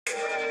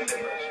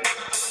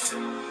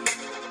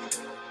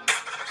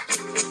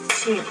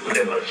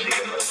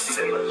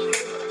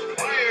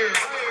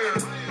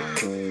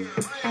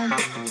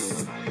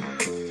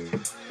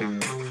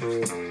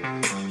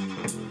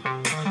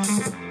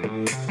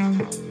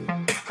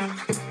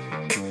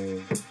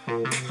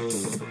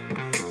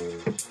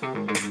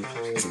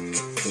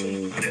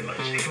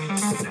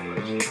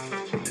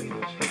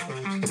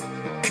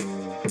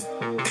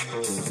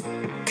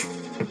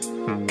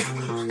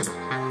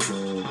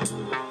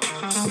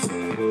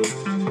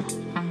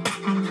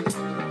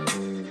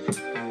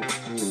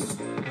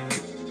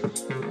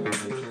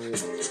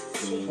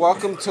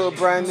Welcome to a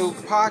brand new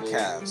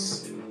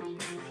podcast,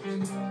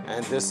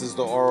 and this is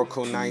the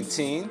Oracle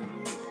 19,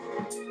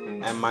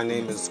 and my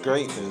name is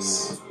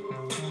Greatness.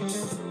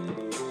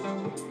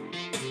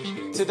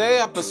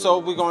 Today's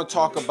episode, we're going to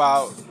talk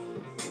about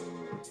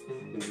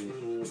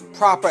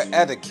proper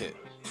etiquette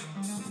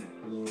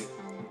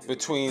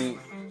between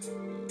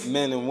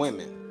men and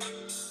women.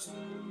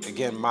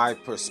 Again, my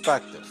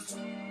perspective.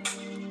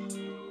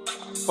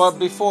 But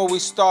before we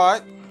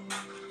start,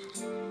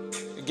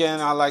 again,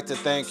 I'd like to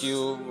thank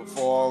you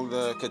for all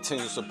the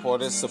continued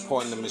supporters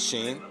supporting the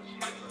machine.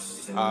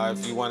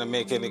 If you want to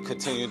make any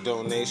continued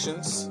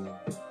donations,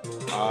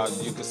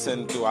 you can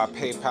send through our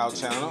PayPal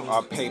channel,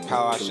 our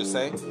PayPal, I should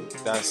say.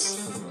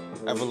 That's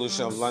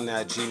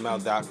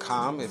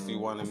evolutionoflondon@gmail.com if you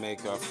want to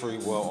make a free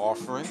will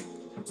offering.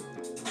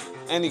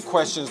 Any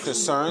questions,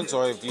 concerns,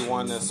 or if you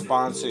want to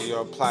sponsor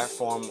your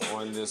platform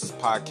on this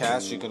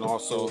podcast, you can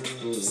also,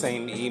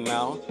 same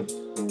email,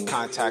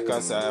 contact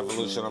us at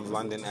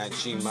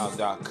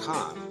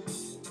evolutionoflondon@gmail.com.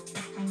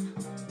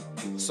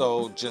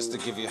 So just to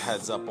give you a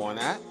heads up on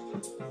that.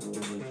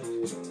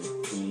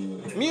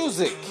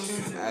 Music,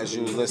 as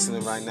you're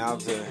listening right now,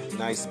 the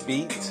nice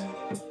beat.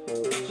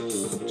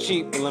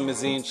 Cheap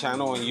Limousine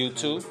channel on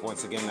YouTube.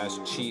 Once again, that's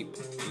Cheap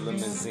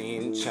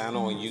Limousine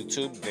channel on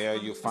YouTube. There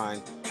you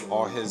find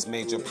all his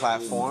major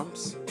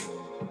platforms.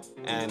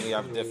 And we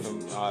have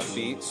different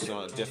beats,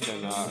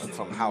 different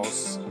from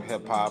house,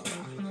 hip-hop,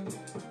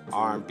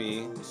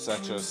 R&B,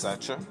 etc.,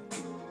 etc.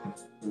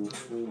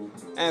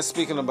 And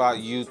speaking about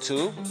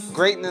YouTube,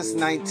 Greatness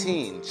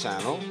 19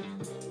 channel.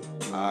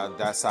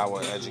 That's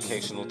our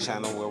educational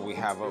channel where we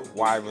have a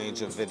wide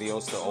range of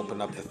videos to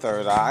open up the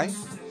third eye.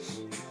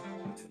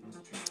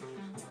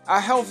 Our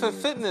health and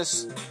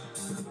fitness,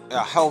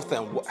 health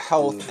and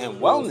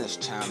wellness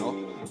channel,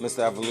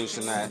 Mr.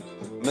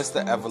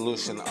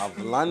 Evolution of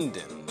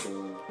London.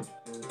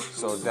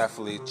 So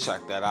definitely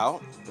check that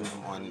out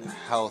on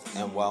health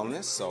and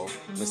wellness. So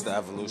Mr.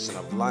 Evolution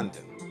of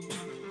London.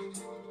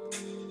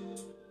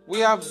 We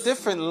have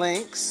different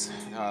links.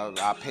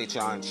 Our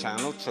Patreon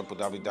channel,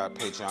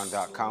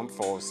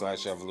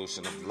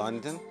 www.patreon.com/Evolution of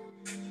London.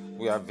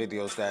 We have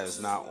videos that is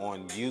not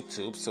on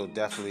YouTube, so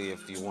definitely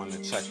if you want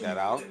to check that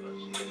out.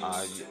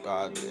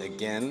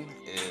 Again,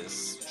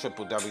 is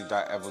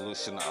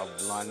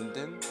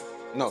www.evolutionoflondon.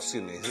 No,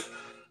 excuse me.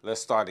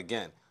 Let's start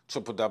again.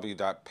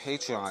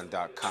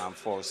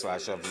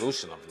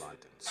 www.patreon.com/Evolution of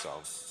London.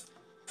 So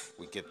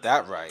we get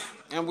that right.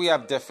 And we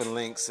have different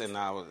links in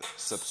our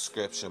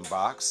subscription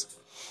box.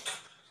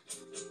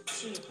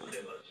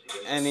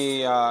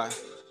 Any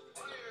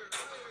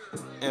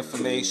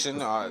information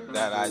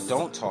that I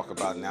don't talk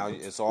about now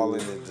is all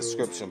in the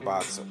description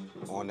box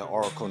on the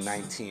Oracle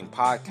 19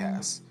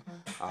 podcast.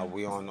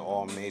 We're on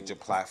all major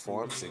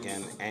platforms.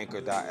 Again,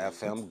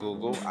 Anchor.fm,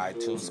 Google,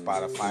 iTunes,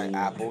 Spotify,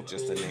 Apple,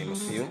 just to name a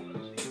few.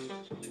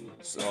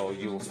 So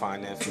you will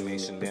find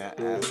information there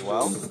as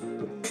well.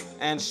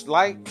 And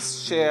like,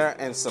 share,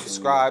 and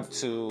subscribe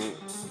to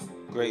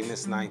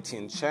Greatness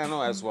 19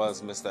 channel as well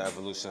as Mr.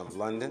 Evolution of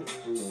London.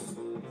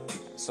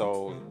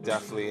 So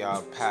definitely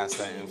pass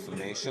that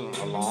information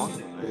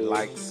along. And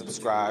like,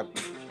 subscribe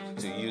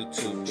to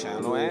YouTube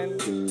channel and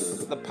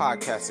the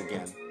podcast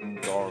again,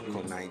 the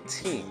Oracle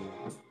 19.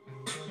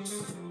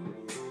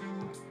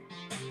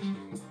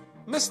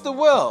 Mr.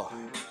 Will,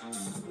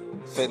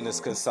 fitness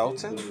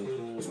consultant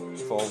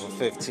for over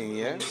 15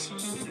 years.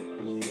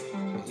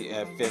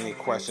 If any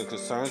questions,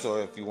 concerns,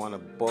 or if you want to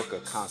book a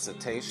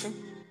consultation,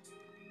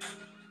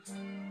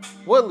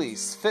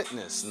 Willys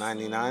Fitness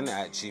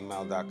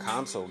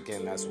 99@gmail.com. So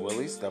again, that's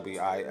Willys,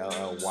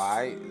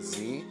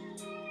 WILLYZ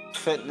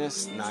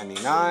Fitness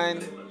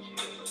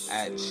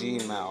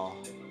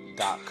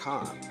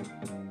 99@gmail.com.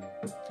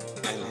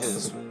 And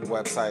his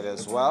website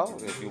as well,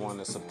 if you want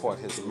to support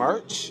his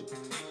merch,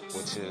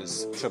 which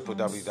is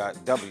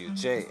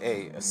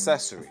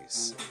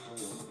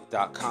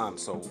www.wjaccessories.com.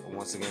 So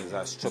once again,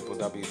 that's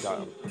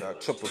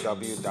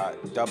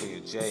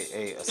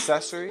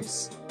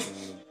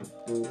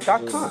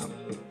www.wjaccessories.com.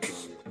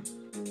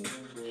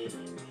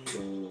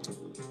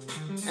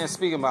 And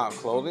speaking about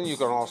clothing, you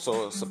can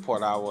also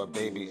support our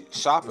baby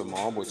shopping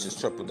mall, which is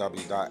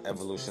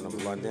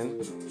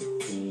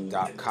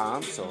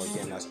www.evolutionoflondon.com. So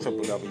again, that's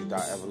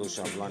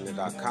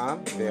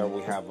www.evolutionoflondon.com. There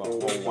we have a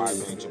whole wide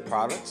range of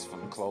products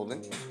from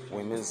clothing,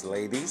 women's,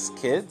 ladies,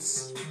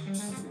 kids,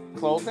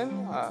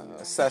 clothing,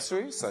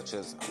 accessories such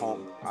as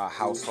home,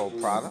 household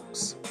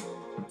products,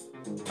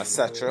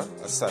 etc.,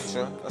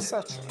 etc.,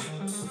 etc.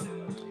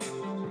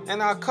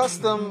 And our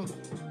custom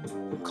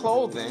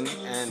clothing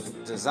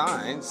and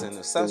designs and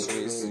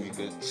accessories, you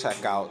can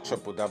check out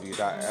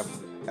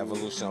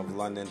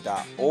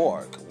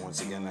www.evolutionoflondon.org.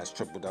 Once again, that's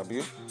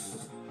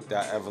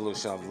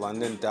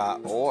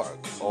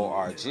www.evolutionoflondon.org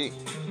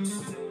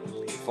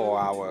for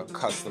our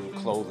custom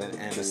clothing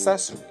and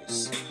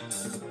accessories.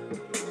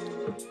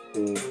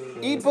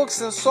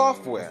 Ebooks and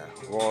software,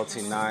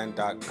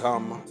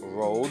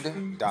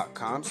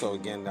 royalty9.gumroad.com. So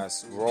again,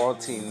 that's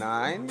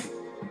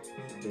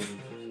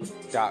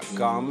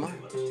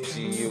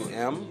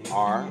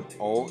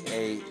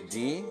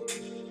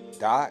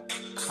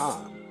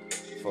royalty9.gumroad.com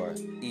for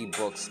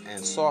ebooks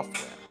and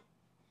software.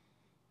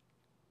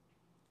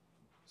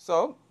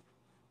 So,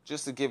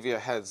 just to give you a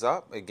heads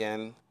up,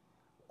 again,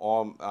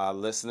 all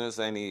listeners,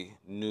 any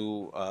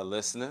new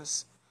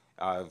listeners,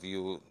 if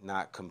you're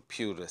not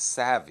computer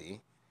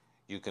savvy,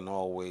 you can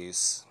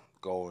always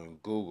go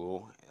and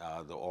Google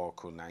the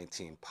Oracle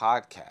 19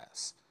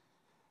 podcast.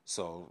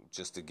 So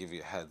just to give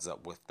you a heads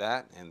up with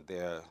that, and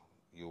there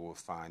you will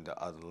find the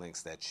other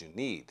links that you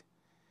need.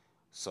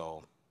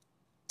 So,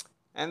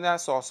 and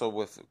that's also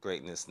with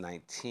Greatness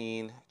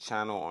 19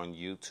 channel on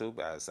YouTube,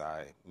 as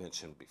I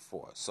mentioned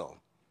before. So,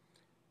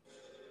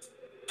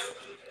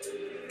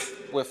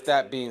 with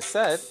that being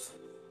said,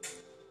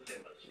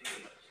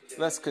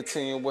 let's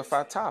continue with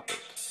our topic.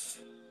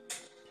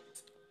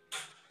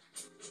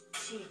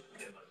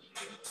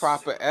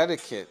 Proper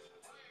etiquette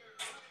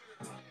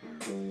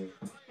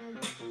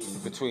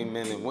between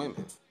men and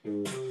women.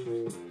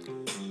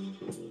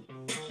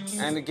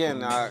 And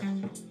again, I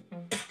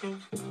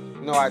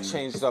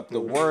changed up the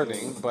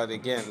wording, but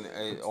again,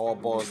 it all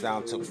boils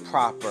down to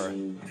proper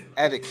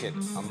etiquette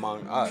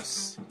among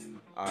us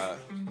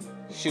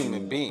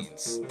human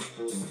beings.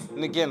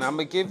 And again, I'm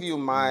going to give you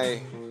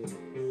my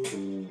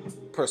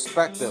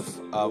perspective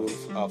of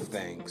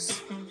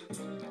things.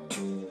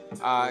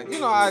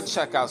 I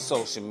check out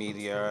social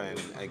media, and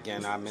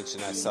again, I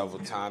mentioned that several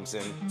times,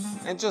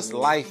 and just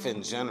life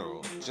in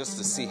general, just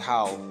to see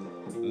how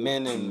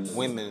men and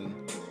women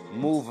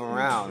move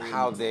around,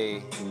 how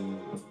they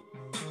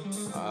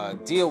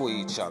deal with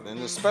each other, and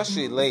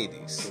especially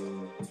ladies.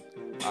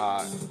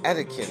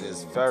 Etiquette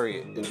is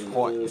very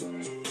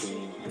important.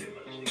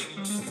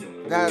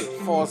 That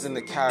falls in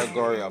the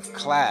category of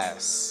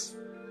class,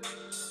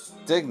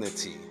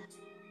 dignity,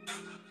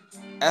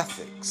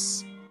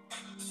 ethics,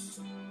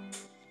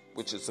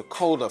 which is a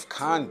code of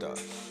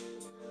conduct.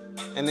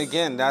 And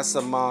again, that's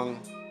among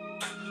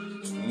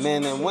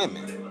men and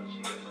women.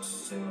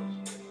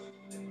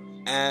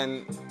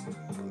 And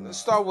let's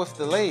start with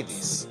the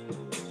ladies.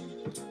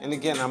 And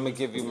again, I'm going to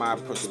give you my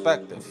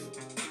perspective.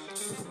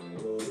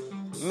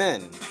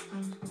 Men.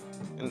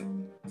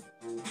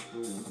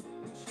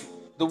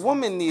 The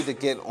woman need to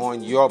get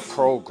on your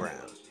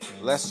program.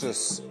 Let's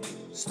just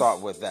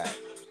start with that.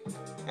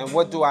 And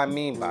what do I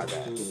mean by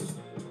that?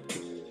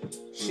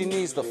 She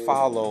needs to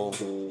follow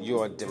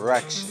your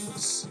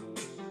directions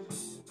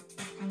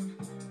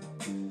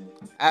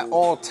at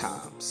all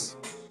times.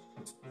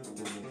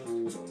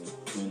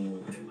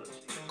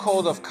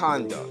 Code of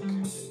conduct.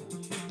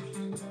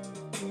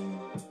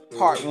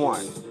 Part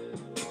 1.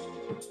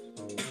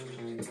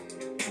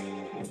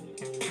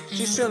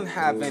 She shouldn't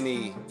have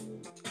any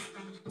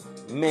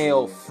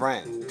male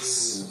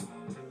friends.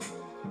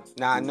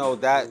 Now, I know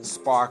that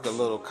sparked a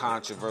little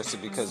controversy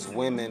because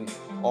women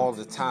all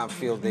the time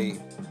feel they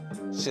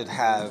should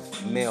have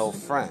male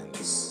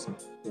friends.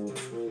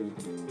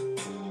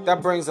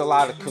 That brings a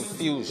lot of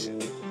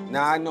confusion.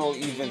 Now, I know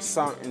even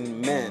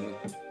certain men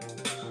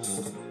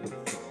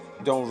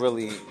don't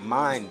really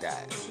mind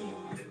that.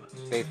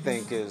 They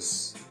think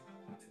is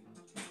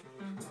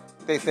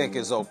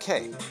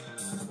okay.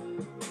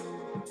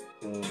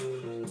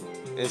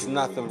 There's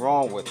nothing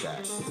wrong with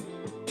that.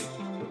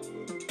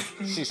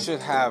 She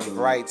should have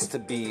rights to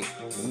be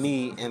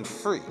me and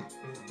free.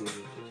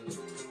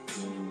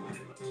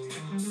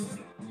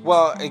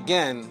 Well,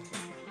 again,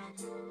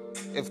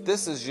 if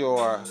this is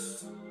your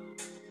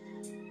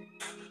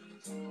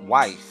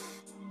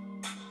wife,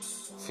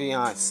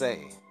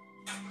 fiance,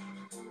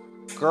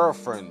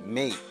 girlfriend,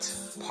 mate,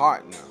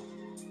 partner,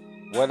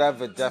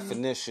 whatever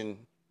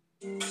definition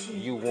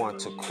you want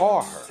to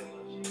call her,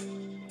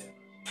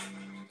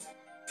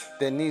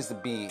 there needs to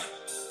be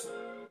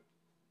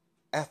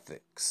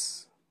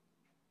ethics,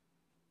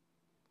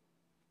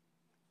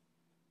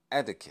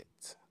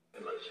 etiquette,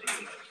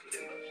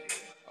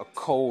 a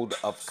code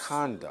of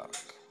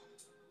conduct.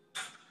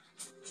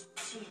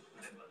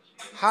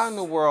 How in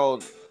the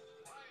world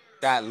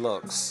that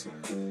looks,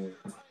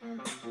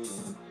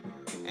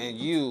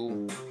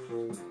 and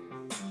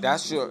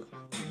that's your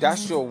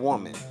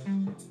woman,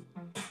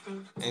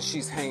 and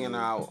she's hanging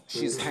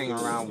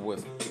around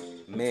with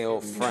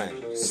male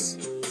friends.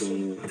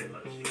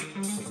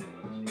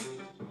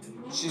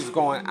 She's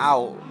going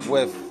out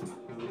with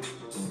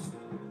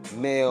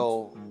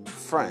male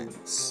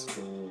friends.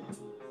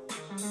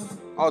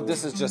 Oh,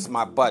 this is just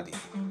my buddy.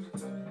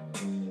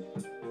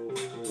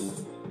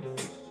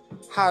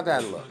 How'd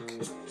that look?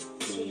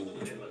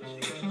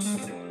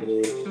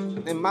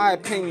 in my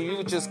opinion,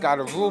 you just got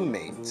a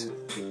roommate.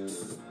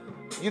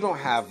 You don't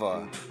have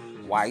a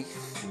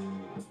wife,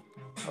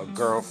 a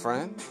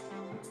girlfriend,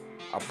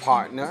 a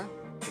partner,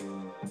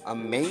 a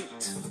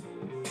mate.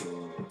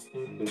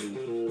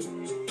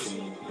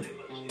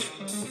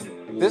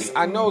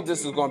 I know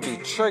this is going to be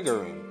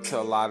triggering to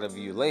a lot of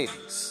you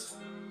ladies.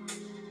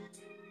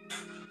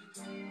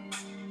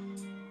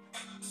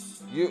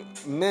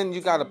 Men,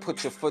 you got to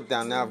put your foot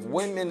down. Now, if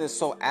women are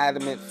so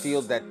adamant,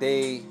 feel that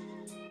they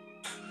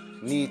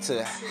need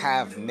to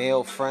have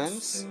male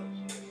friends,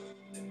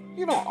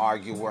 you don't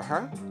argue with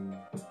her.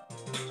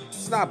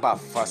 It's not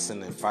about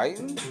fussing and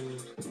fighting.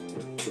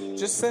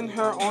 Just send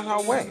her on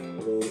her way.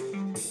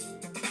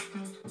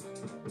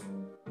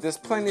 There's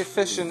plenty of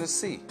fish in the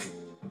sea.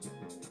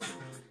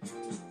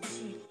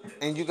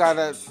 And you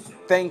gotta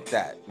thank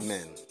that,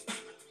 men.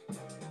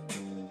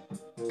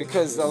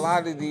 Because a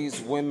lot of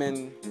these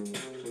women,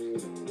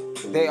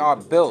 they are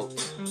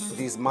built,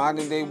 these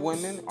modern day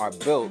women are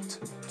built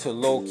to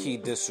low-key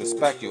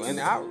disrespect you and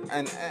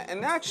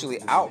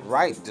actually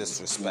outright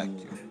disrespect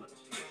you.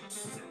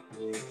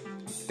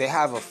 They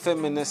have a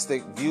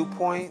feministic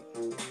viewpoint.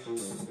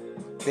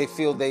 They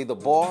feel they the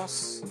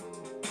boss.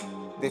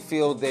 They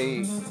feel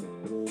they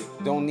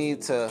don't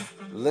need to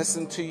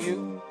listen to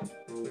you.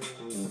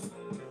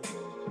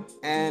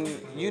 And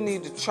you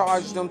need to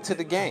charge them to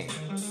the game.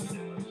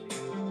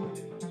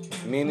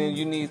 Meaning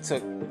you need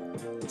to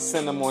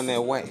send them on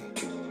their way.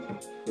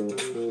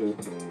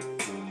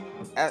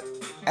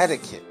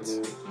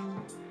 Etiquette.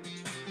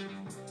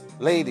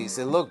 Ladies,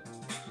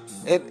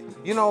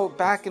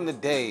 back in the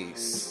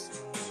days,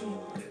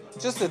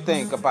 just to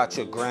think about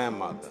your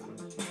grandmother,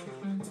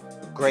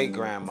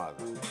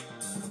 great-grandmother.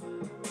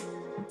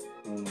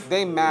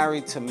 They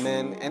married to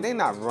men and they're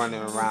not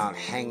running around,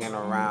 hanging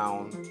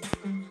around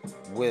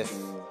with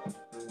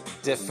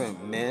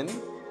different men,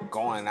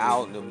 going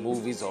out in the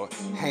movies or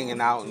hanging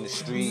out in the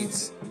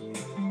streets,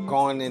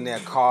 going in their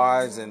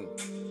cars and,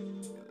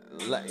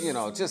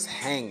 just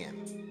hanging.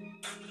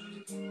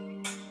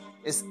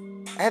 It's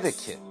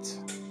etiquette,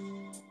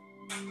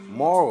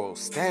 moral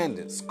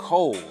standards,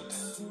 code.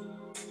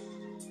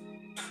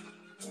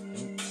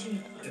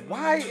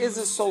 Why is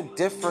it so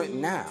different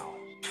now?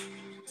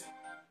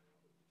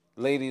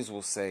 Ladies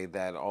will say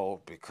that,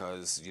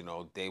 because,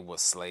 they were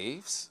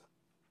slaves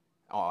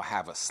or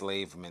have a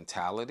slave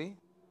mentality.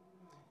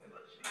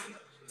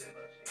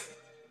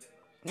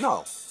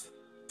 No.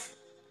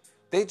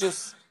 They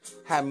just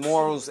have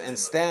morals and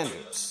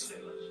standards,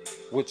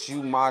 which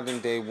you modern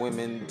day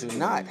women do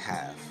not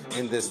have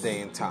in this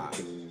day and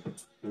time.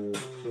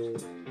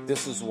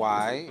 This is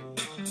why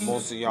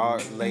most of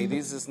y'all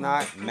ladies is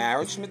not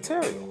marriage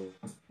material.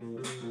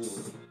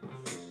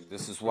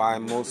 This is why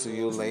most of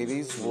you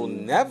ladies will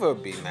never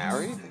be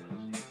married.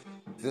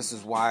 This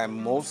is why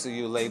most of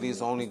you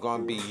ladies only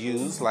going to be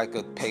used like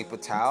a paper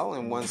towel,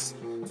 and once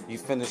you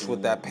finish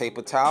with that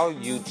paper towel,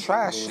 you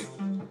trash it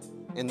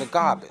in the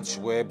garbage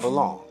where it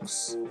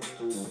belongs.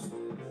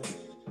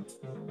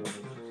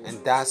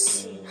 And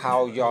that's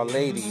how y'all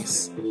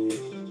ladies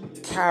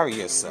carry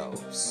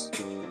yourselves.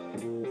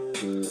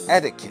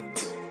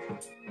 Etiquette.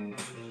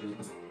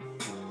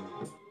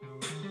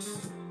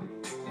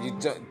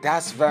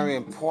 That's very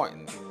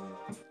important.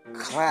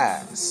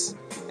 Class.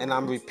 And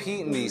I'm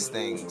repeating these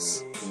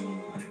things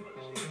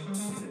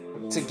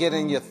to get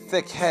in your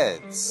thick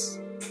heads.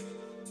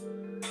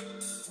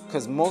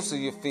 Because most of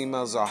you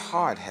females are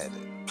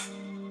hard-headed.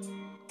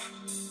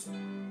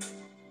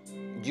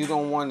 You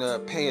don't want to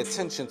pay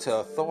attention to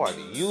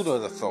authority. You're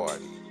the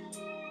authority.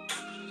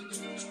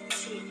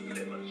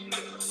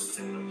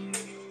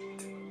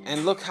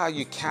 And look how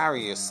you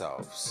carry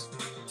yourselves.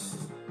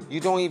 You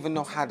don't even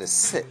know how to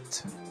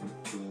sit.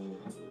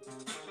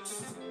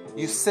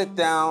 You sit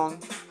down,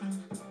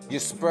 you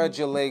spread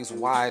your legs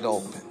wide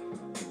open,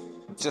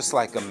 just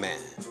like a man.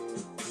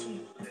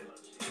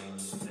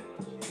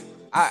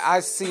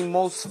 I see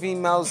most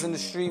females in the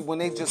street, when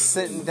they just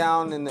sitting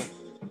down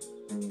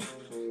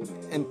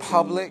in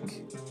public,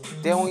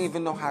 they don't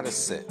even know how to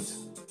sit.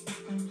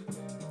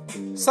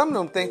 Some of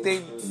them think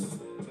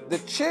the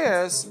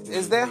chairs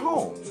is their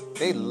home.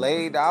 They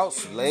laid out,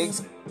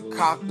 legs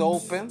cocked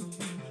open,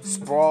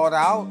 sprawled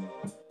out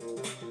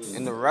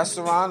in the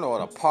restaurant or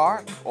the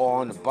park or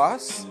on the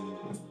bus,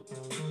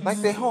 like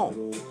they're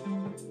home.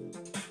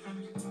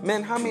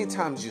 Men, how many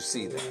times you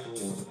see that?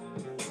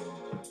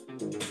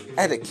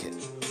 Etiquette,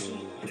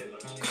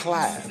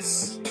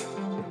 class.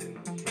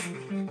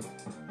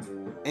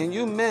 And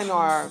you men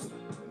are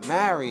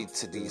married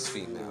to these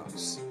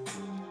females,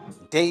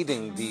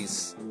 dating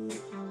these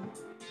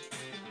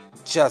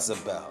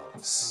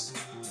Jezebels,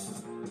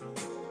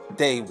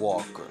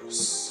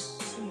 daywalkers.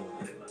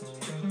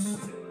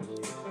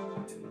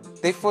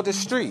 They for the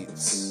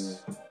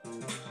streets.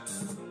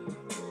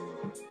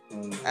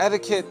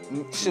 Etiquette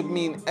should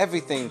mean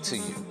everything to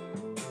you,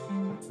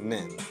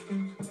 men.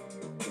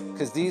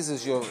 Because these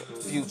is your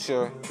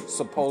future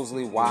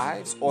supposedly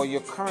wives, or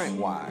your current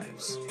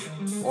wives,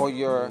 or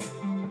your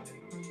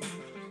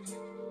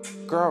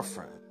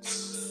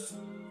girlfriends,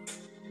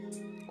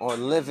 or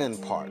live-in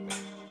partner.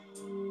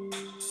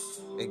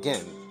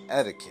 Again,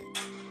 etiquette.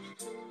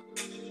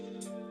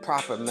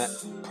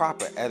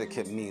 Proper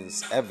etiquette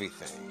means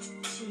everything.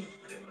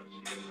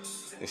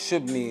 It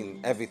should mean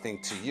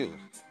everything to you.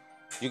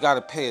 You got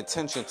to pay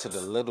attention to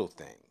the little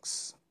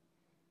things.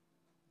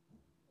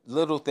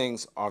 Little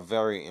things are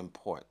very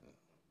important,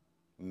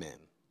 men.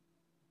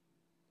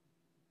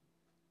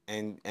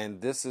 And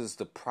this is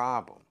the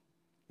problem.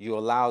 You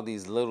allow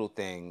these little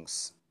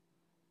things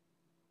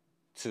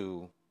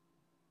to,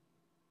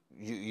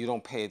 you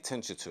don't pay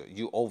attention to it.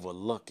 You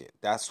overlook it.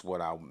 That's what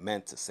I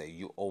meant to say.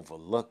 You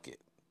overlook it.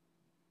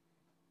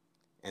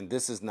 And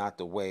this is not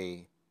the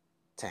way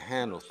to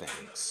handle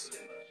things.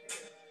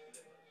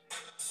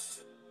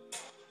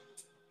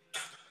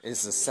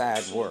 It's a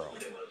sad world.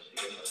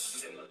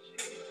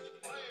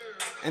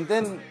 And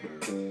then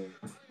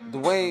the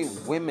way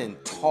women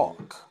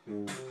talk.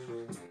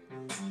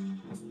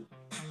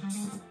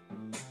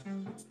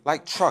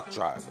 Like truck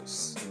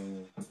drivers.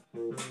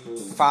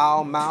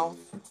 Foul mouth.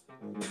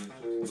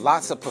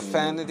 Lots of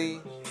profanity.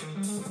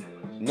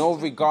 No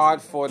regard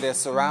for their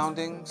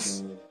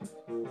surroundings.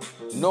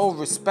 No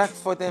respect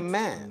for their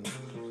man.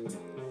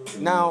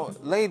 Now,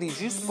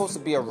 ladies, you're supposed to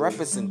be a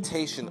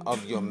representation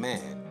of your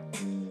man.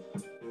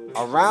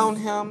 Around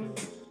him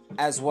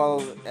as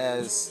well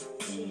as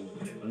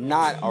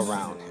not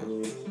around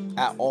him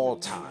at all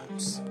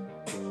times.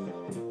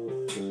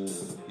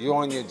 You're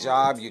on your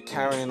job, you're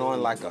carrying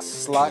on like a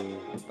slut,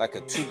 like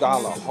a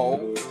 $2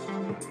 hoe.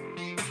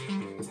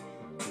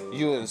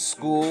 You're in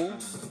school,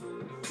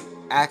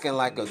 acting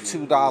like a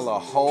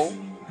 $2 hoe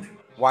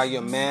while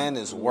your man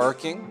is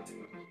working,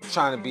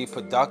 trying to be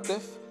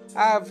productive.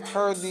 I've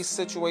heard these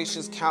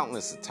situations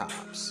countless of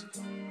times.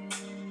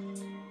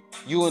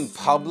 You in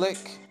public,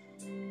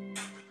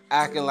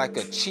 acting like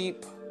a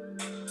cheap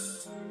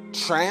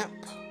tramp,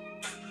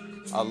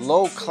 a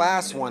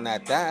low-class one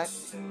at that,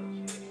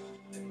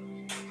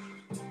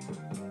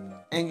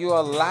 and you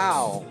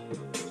allow,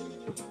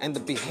 and the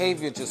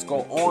behavior just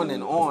go on,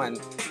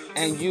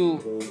 and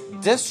you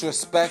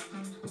disrespect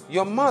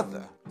your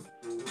mother.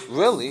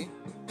 Really,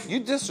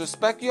 you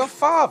disrespect your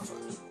father.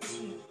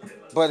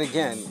 But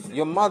again,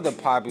 your mother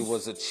probably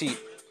was a cheap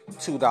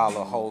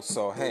 $2 hoe,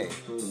 so hey,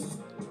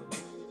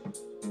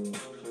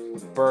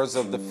 birds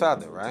of the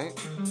feather, right?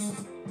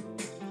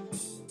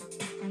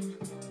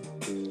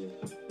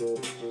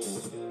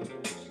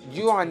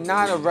 You are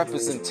not a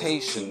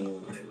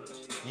representation.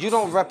 You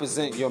don't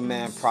represent your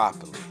man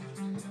properly.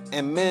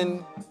 And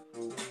men,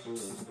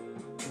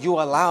 you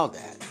allow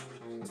that.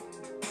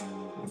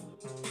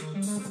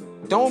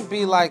 Don't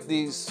be like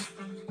these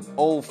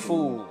old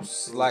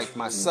fools like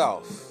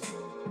myself.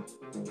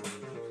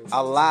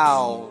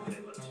 Allow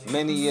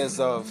many years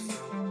of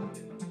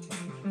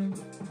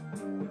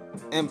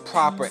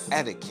improper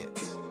etiquette.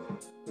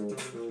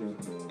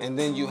 And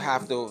then you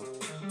have to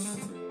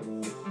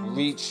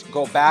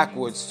go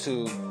backwards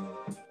to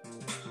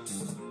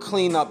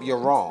clean up your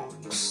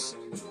wrongs.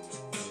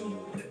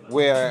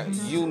 Where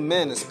you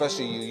men,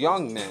 especially you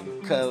young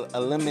men, could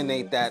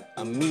eliminate that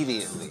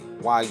immediately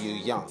while you're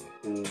young.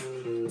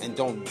 And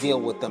don't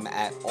deal with them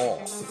at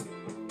all.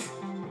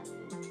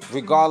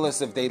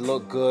 Regardless if they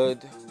look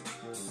good,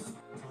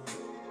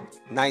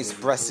 nice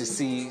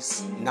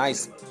breastises,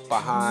 nice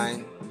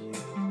behind.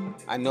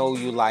 I know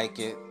you like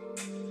it.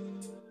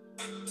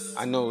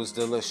 I know it's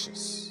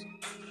delicious.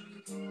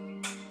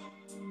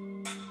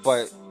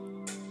 But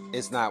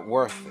it's not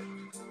worth it.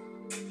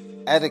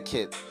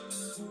 Etiquette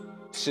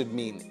should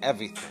mean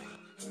everything.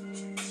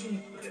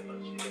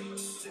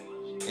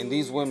 And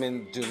these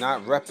women do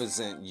not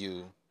represent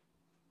you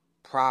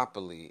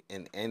properly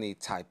in any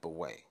type of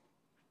way.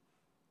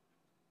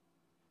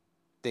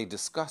 They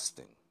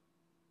disgusting.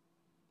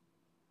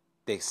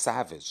 They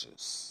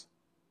savages.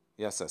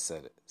 Yes, I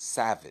said it.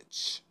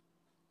 Savage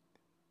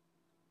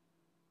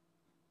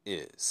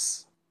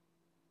is.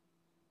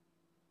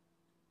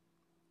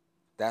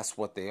 That's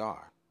what they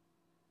are.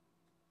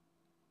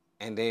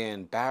 And they're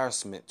an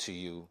embarrassment to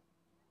you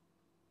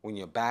when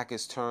your back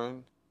is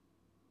turned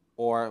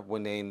or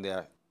when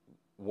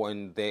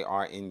they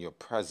are in your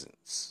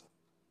presence.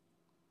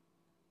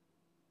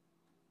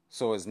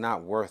 So it's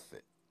not worth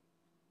it,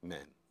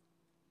 men.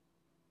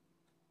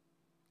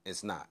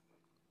 It's not.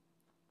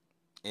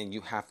 And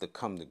you have to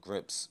come to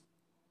grips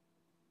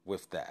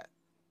with that.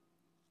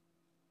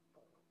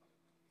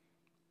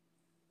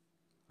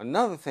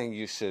 Another thing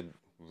you should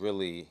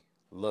really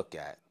look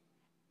at,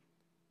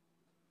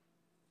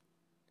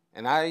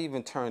 and I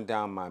even turned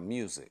down my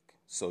music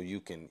so you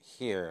can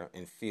hear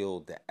and feel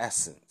the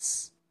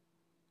essence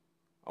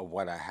of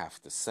what I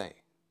have to say.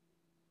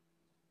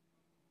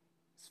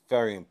 It's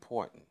very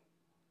important.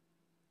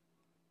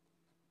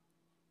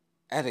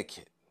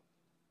 Etiquette,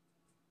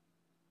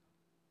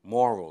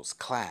 morals,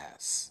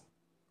 class,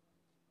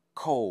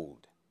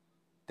 code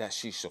that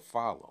she should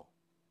follow.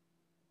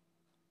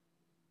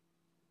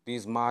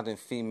 These modern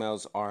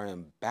females are an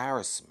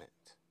embarrassment.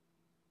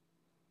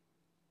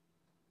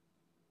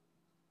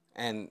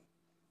 And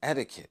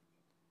etiquette,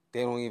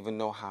 they don't even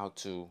know how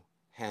to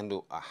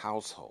handle a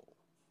household.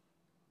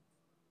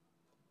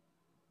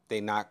 They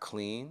not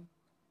clean.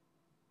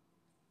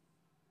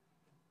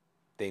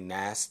 They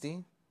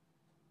nasty.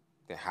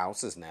 Their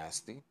house is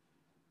nasty.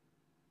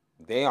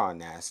 They are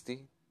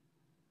nasty.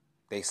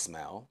 They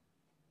smell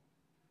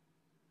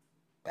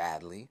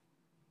badly.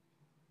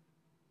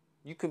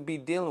 You could be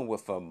dealing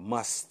with a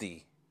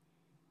musty,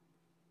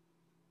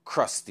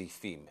 crusty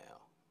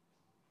female.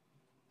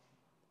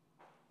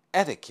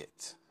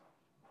 Etiquette.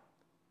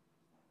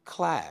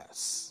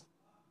 Class.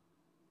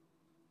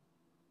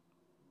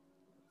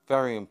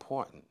 Very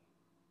important.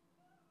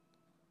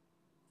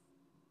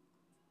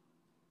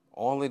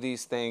 All of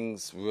these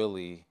things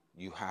really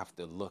you have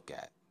to look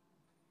at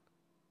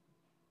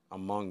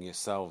among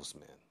yourselves,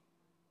 men.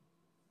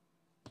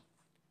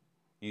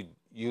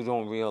 You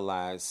don't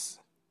realize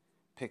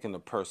picking a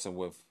person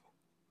with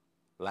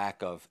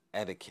lack of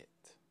etiquette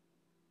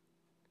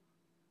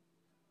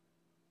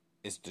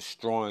is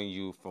destroying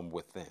you from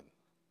within.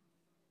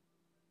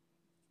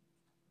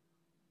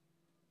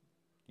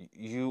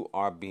 You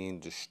are being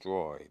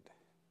destroyed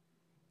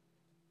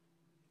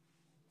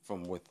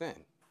from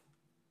within.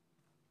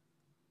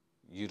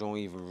 You don't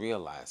even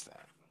realize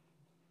that.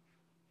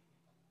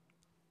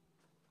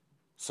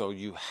 So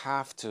you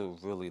have to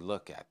really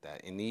look at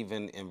that. And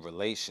even in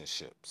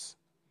relationships,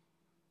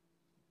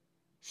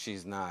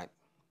 she's not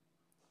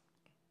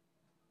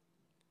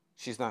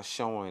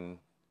showing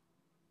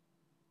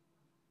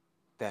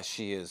that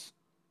she is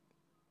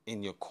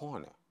in your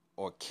corner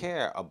or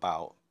care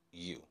about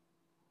you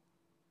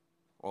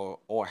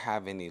or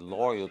have any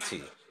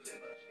loyalty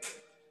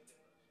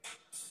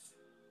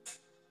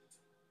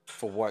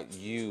for what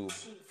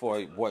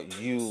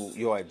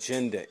your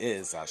agenda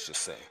is, I should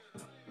say.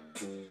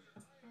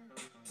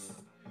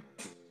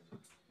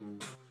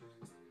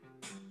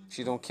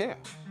 She don't care.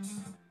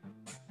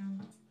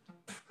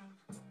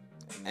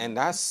 And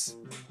that's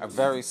a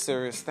very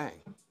serious thing.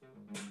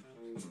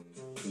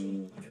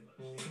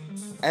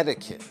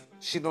 Etiquette.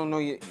 She don't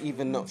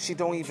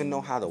even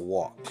know how to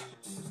walk.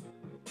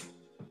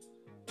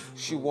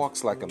 She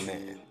walks like a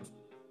man.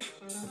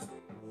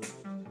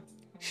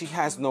 She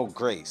has no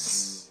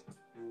grace.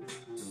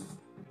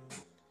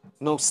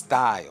 No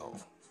style.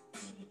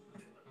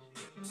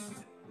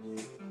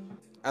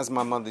 As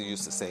my mother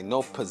used to say,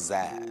 no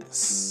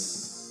pizzazz.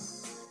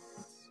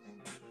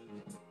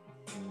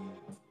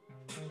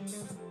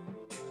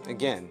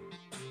 Again,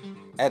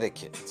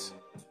 etiquette,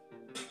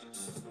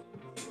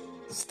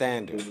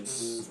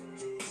 standards.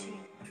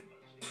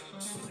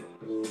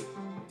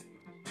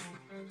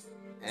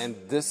 And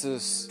this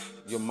is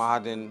your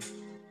modern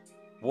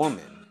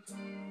woman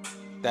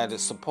that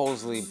is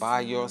supposedly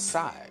by your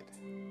side.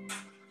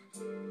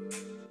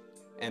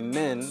 And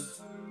men,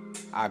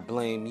 I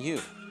blame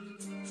you.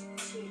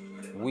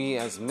 We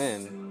as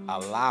men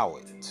allow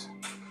it.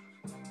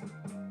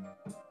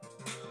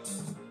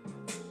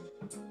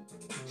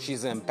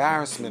 She's an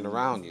embarrassment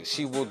around you.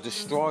 She will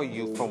destroy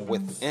you from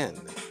within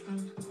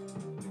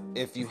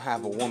if you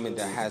have a woman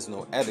that has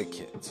no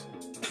etiquette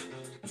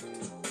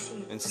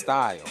and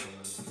style.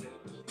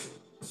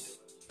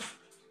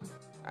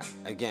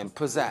 Again,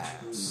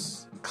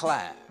 pizzazz,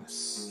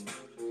 class,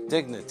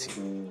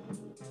 dignity.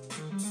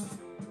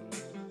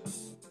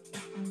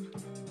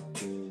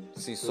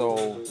 See,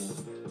 so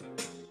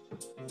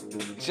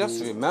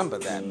just remember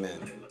that,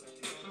 men.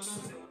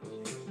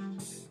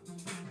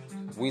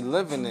 We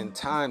living in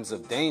times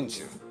of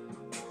danger.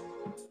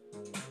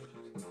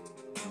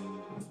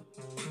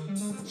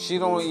 She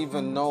don't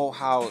even know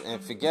how, and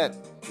forget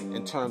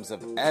in terms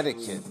of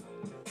etiquette.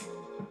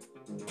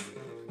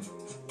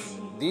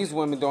 These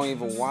women don't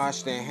even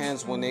wash their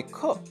hands when they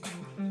cook.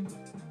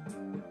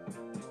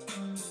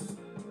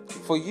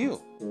 For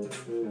you.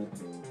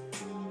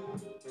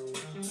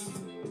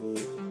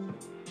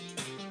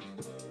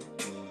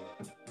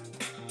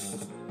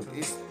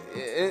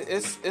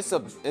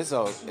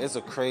 It's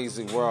a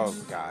crazy world,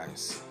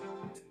 guys.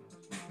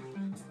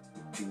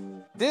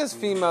 There's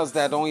females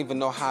that don't even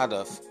know how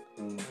to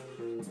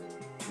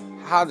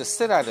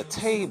sit at a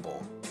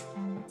table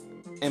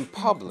in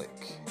public.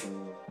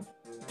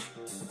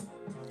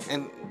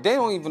 And they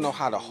don't even know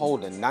how to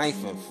hold a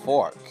knife and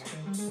fork.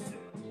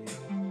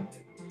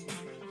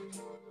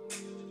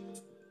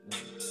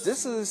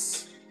 This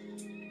is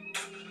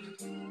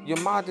your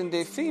modern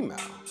day female.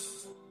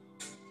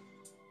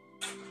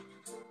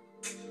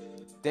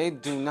 They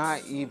do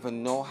not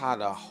even know how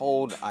to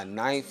hold a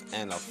knife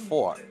and a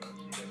fork.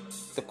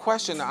 The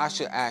question I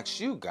should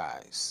ask you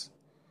guys,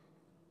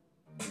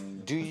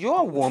 do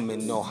your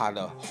woman know how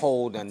to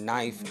hold a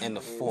knife and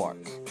a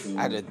fork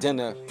at a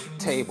dinner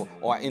table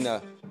or in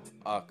a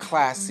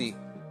classy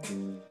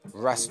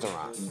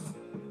restaurant?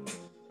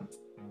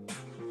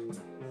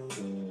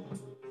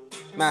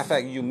 Matter of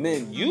fact, you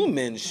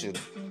men should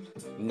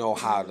know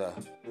how to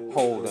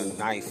hold a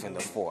knife and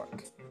a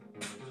fork.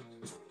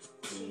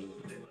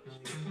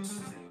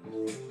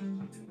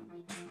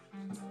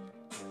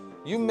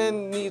 You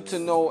men need to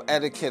know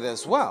etiquette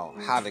as well,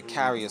 how to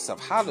carry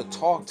yourself, how to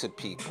talk to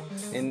people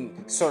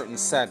in certain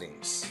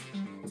settings.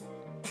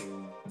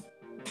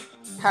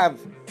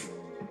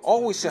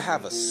 Always should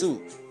have a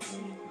suit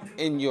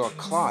in your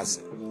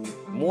closet.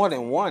 More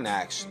than one,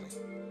 actually.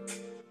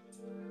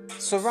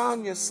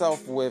 Surround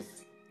yourself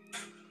with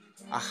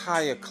a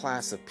higher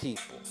class of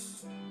people,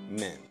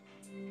 men,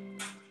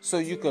 so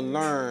you can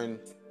learn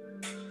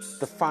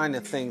the finer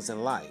things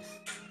in life.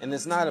 And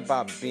it's not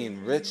about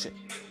being rich or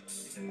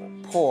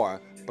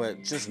poor,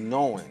 but just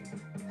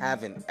knowing,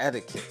 having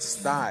etiquette,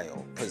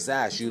 style,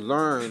 pizzazz. You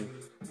learn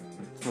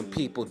from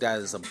people that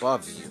is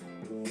above you.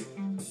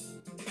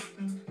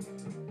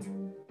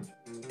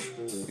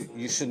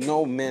 You should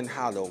know men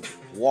how to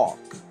walk,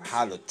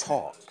 how to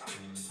talk,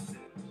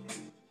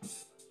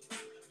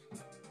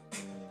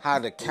 how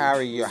to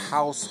carry your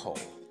household,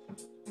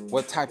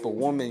 what type of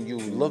woman you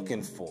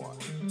looking for,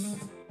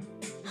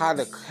 how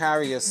to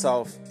carry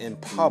yourself in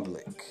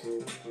public.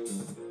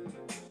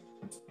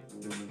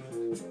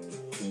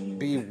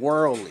 Be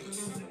worldly.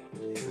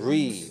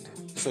 Read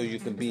so you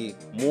can be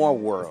more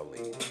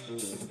worldly.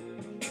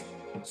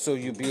 So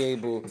you'll be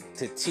able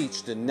to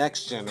teach the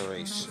next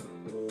generation.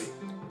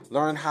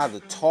 Learn how to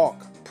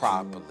talk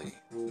properly.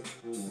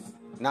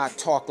 Not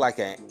talk like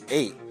an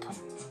ape.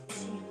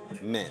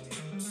 Men.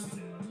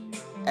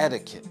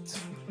 Etiquette.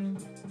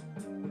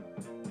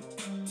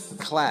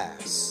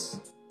 Class.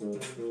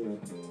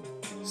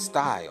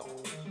 Style.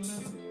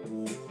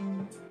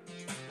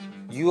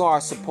 You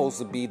are supposed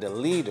to be the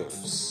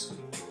leaders.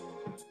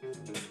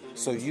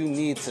 So you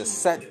need to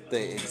set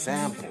the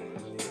example.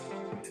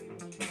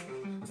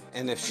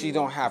 And if she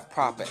don't have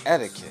proper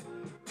etiquette,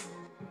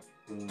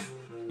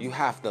 you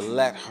have to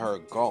let her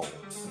go.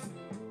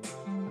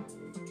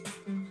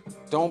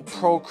 Don't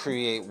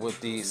procreate with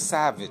these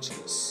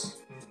savages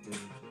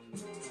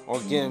or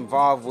get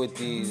involved with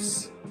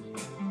these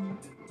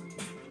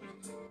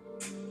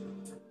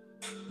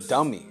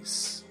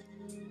dummies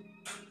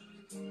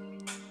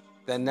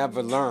that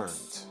never learned.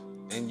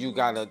 And you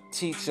gotta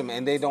teach them,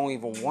 and they don't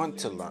even want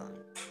to learn.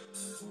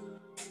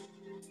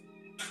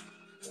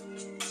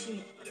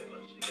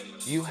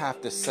 You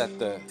have to set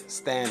the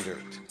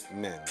standard,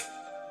 men.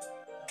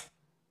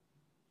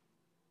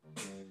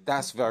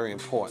 That's very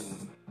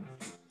important.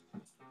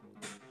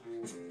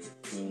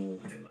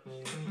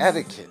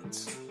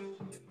 Etiquette.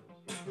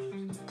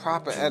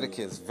 Proper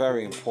etiquette is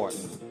very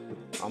important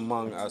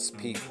among us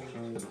people.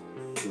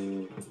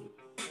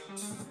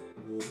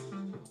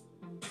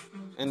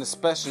 And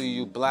especially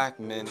you black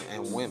men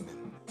and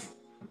women.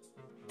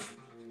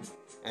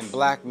 And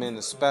black men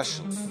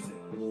especially.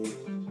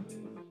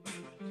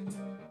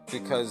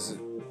 Because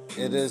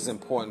it is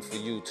important for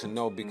you to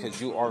know, because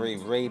you are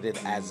rated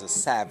as a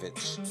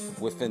savage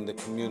within the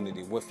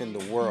community, within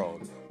the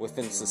world,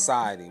 within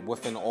society,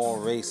 within all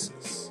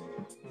races.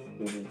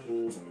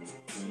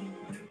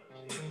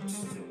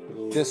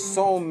 There's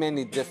so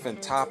many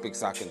different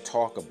topics I can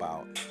talk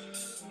about.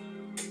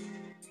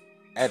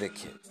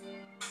 Etiquette.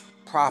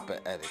 Proper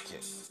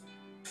etiquette.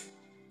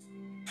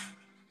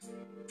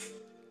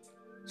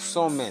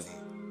 So many.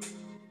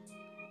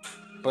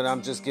 But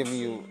I'm just giving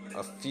you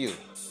a few.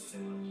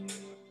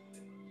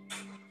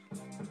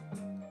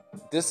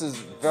 This is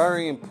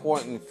very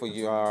important for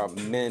your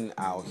men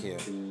out here.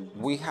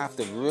 We have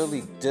to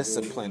really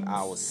discipline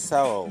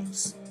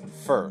ourselves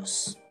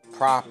first,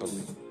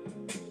 properly,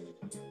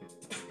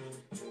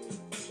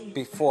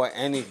 before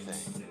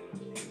anything.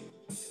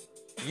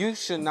 You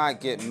should not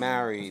get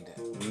married,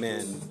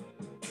 men,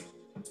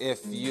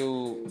 if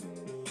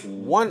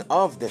one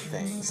of the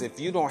things, if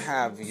you don't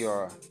have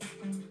your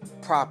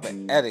proper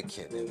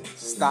etiquette and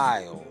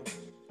style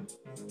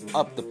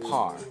up to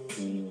par.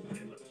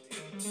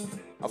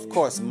 Of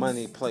course,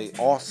 money play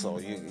also.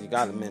 You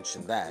got to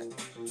mention that.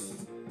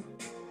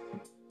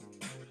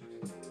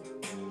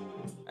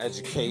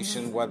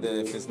 Education, whether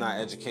if it's not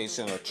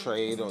education or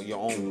trade or your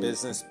own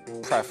business,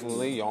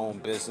 preferably your own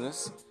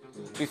business,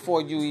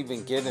 before you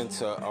even get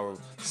into a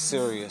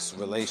serious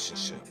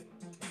relationship.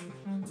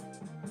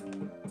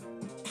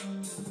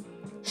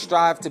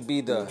 Strive to be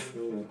the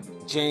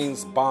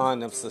James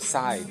Bond of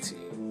society.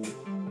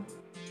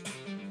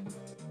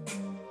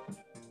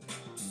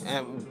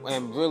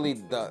 And really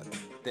the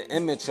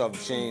image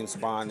of James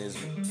Bond is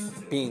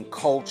being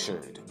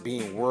cultured,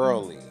 being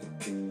worldly,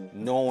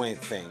 knowing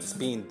things,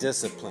 being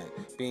disciplined,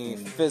 being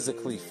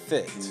physically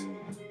fit,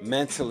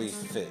 mentally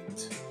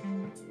fit.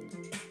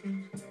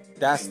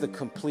 That's the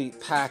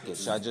complete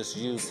package. I just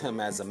used him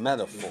as a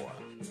metaphor.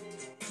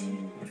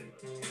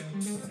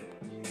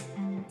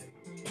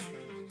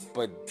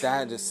 But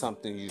that is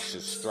something you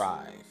should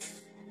strive.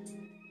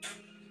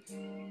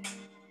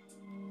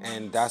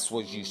 And that's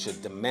what you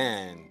should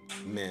demand,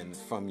 men,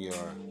 from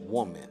your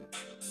woman.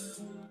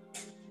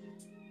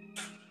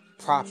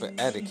 Proper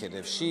etiquette.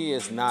 If she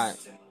is not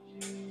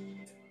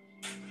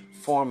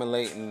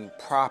formulating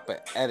proper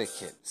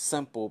etiquette,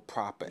 simple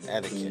proper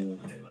etiquette,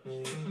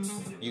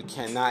 you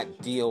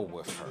cannot deal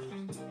with her.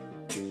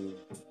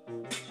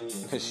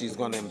 Because she's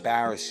going to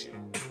embarrass you.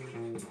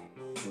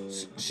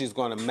 She's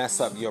going to mess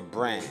up your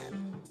brand.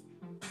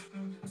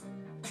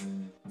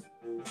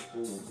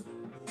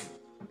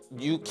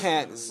 You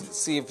can't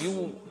see, if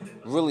you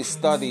really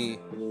study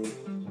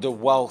the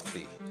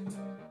wealthy,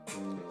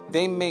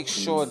 They make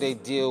sure they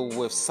deal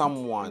with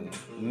someone,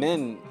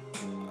 men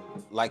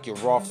like your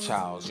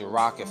Rothschilds, your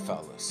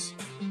Rockefellers.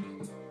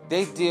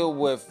 They deal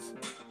with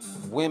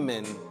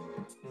women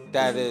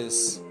that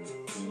is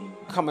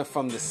coming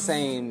from the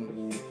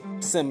same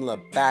similar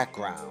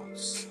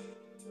backgrounds,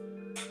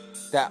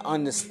 that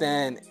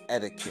understand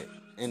etiquette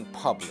in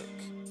public,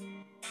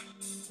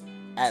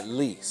 at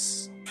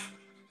least,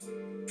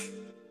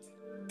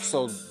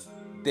 so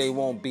they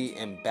won't be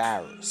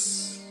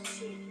embarrassed.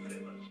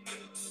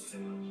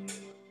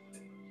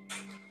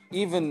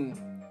 Even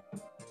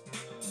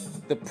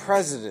the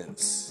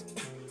presidents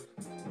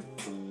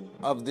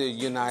of the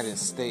United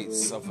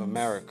States of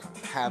America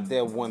have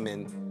their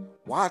women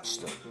watch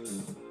them.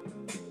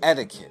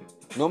 Etiquette,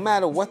 no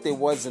matter what they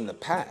was in the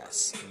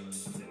past,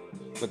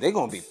 but they're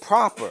going to be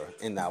proper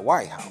in that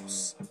White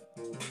House.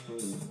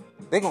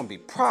 They're going to be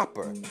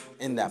proper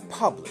in that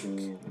public.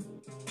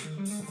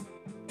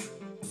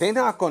 They're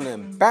not going to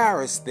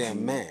embarrass their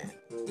man.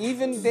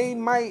 Even they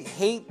might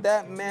hate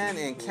that man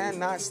and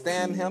cannot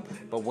stand him,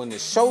 but when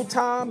it's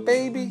showtime,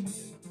 baby,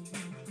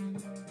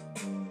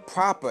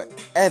 proper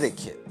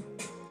etiquette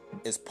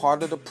is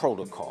part of the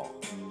protocol.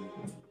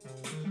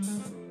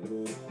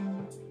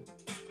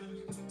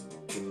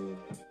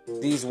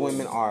 These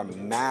women are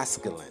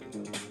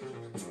masculine,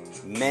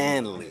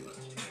 manly,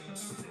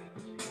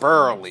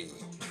 burly,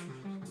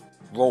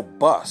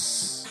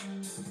 robust,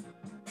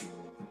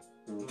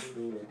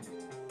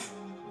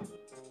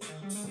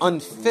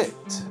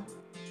 unfit,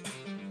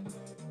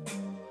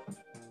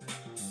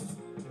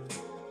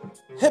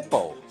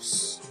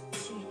 hippos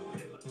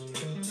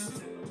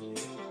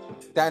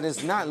that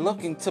is not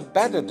looking to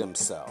better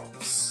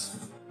themselves,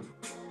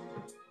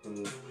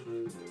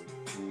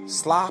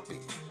 sloppy.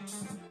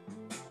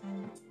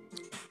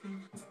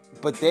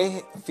 But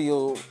they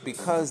feel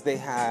because they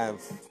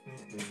have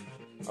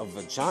a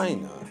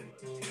vagina,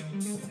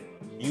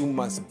 you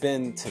must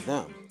bend to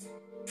them.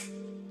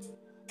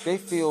 They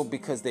feel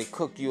because they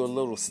cook you a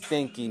little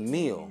stinky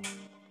meal,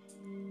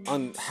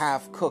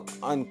 half-cooked,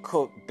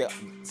 uncooked,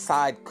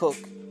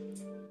 side-cooked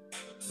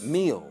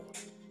meal,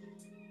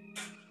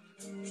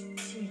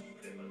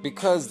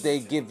 because they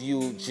give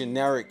you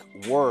generic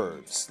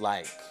words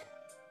like,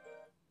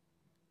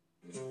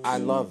 I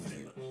love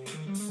you,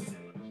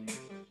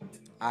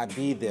 I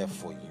be there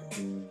for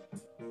you,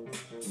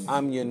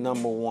 I'm your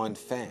number one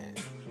fan.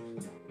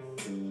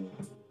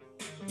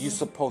 You're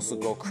supposed to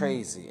go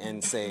crazy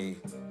and say,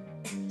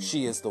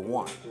 she is the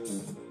one.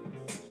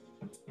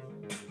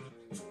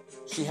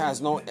 She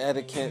has no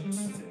etiquette,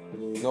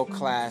 no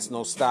class,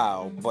 no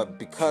style, but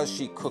because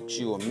she cooks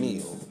you a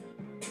meal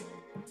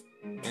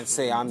and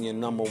say, I'm your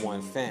number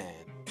one fan,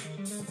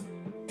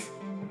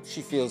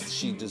 she feels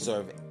she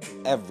deserves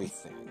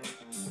everything.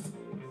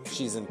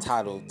 She's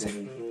entitled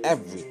to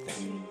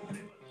everything.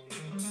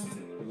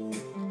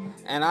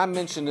 And I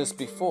mentioned this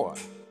before.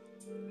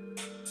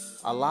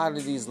 A lot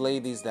of these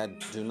ladies that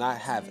do not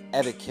have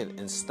etiquette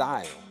and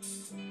style,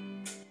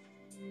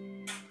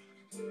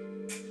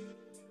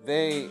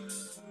 they,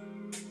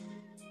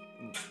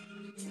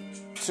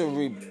 to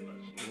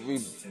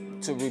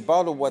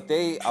rebuttal what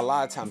they, a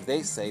lot of times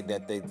they say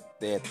that they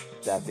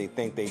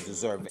think they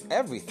deserve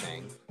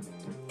everything.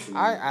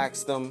 I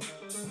ask them,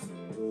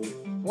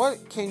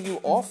 what can you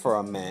offer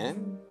a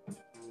man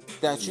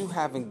that you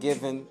haven't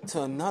given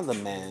to another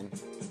man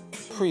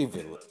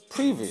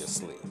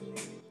previously?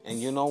 And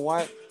you know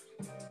what?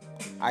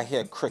 I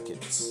hear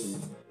crickets,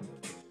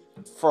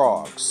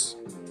 frogs,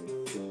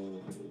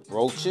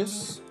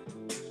 roaches,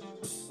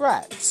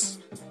 rats.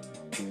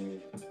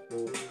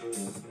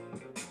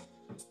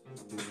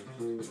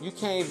 You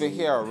can't even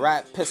hear a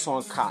rat piss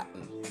on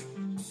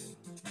cotton.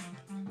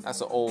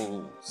 That's an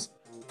old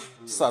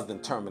Southern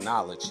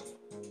terminology.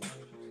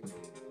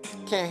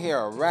 Can't hear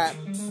a rat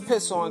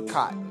piss on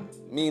cotton,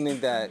 meaning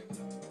that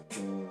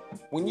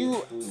when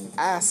you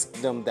ask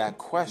them that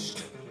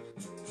question,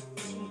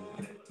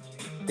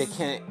 they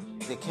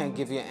can't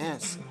give you an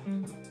answer.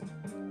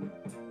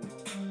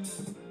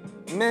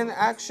 Men,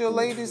 ask your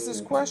ladies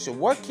this question.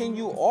 What can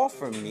you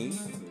offer me?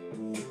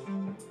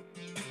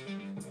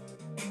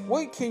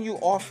 What can you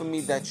offer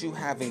me that you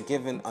haven't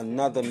given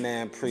another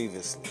man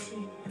previously?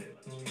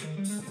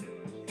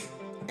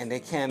 And they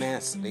can't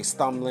answer. They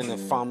stumbling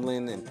and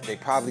fumbling, and they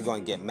probably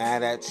going to get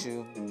mad at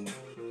you.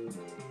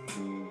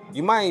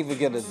 You might even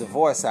get a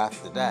divorce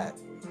after that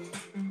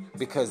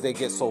because they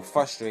get so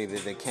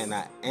frustrated they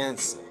cannot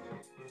answer.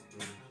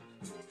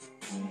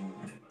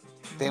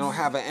 They don't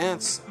have an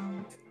answer.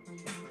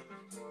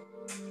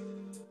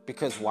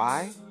 Because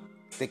why?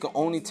 They can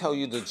only tell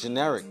you the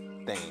generic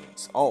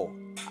things. Oh,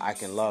 I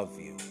can love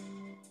you.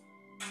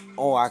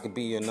 Oh, I could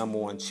be your number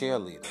one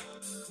cheerleader.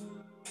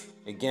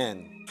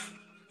 Again,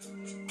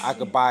 I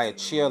could buy a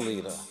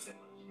cheerleader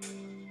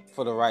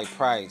for the right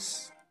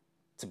price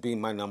to be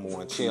my number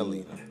one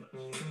cheerleader.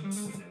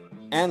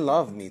 And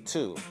love me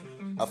too.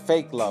 A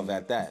fake love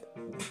at that.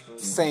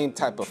 Same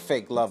type of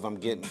fake love I'm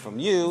getting from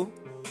you.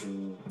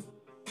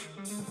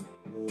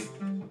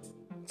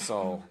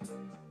 So,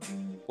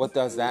 what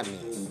does that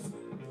mean?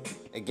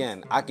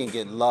 Again, I can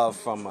get love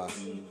from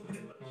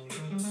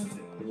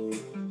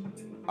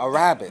a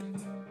rabbit.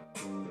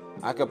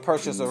 I could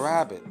purchase a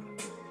rabbit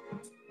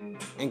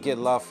and get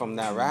love from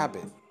that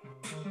rabbit.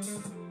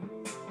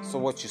 So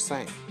what you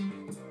saying?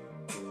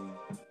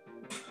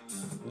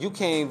 You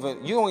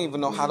don't even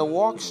know how to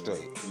walk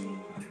straight.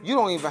 You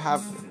don't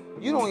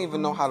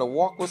even know how to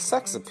walk with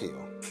sex appeal.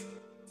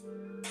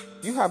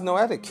 You have no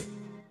etiquette.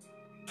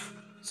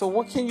 So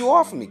what can you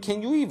offer me?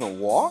 Can you even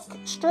walk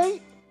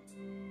straight?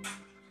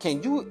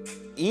 Can you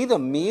eat a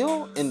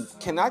meal? And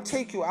can I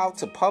take you out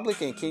to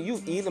public and can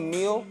you eat a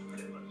meal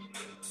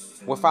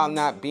without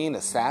not being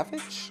a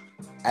savage?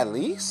 At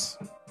least?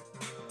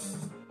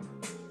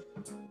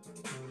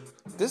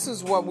 This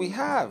is what we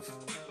have,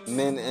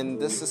 men in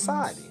this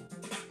society.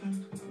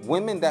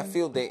 Women that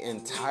feel they're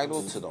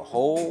entitled to the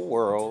whole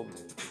world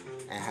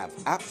and have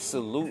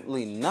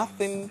absolutely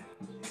nothing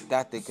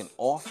that they can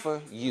offer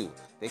you.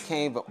 They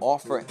can't even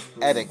offer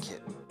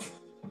etiquette.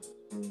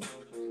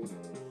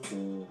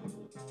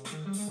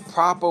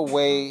 Proper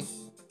way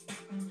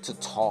to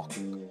talk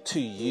to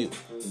you.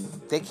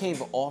 They can't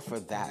even offer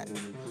that.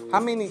 How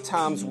many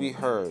times we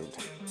heard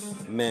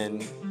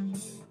men,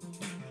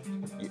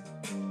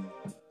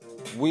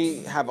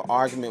 we have an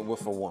argument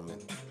with a woman.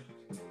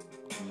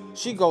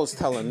 She goes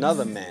tell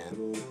another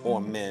man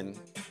or men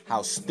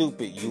how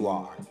stupid you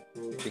are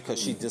because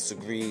she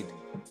disagreed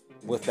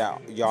with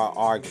your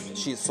argument.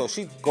 So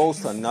she goes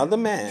to another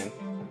man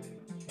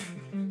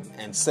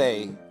and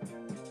say,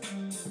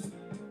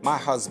 my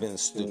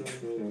husband's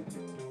stupid.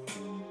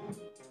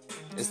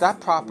 Is that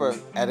proper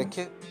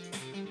etiquette?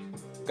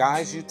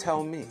 Guys, you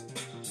tell me.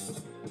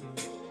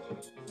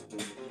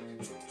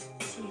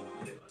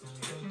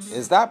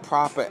 Is that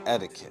proper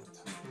etiquette?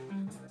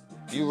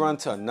 You run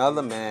to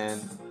another man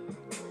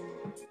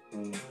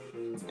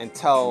and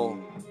tell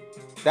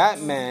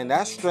that man,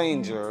 that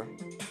stranger,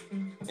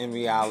 in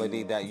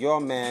reality, that your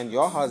man,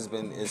 your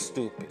husband is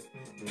stupid.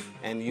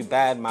 And you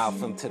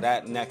badmouth him to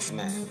that next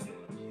man.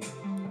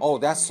 Oh,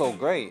 that's so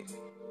great.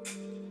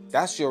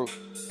 That's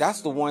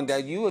the one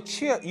that you a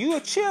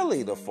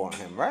cheerleader for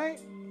him, right?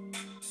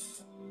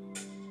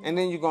 And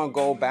then you're gonna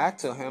go back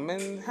to him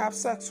and have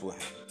sex with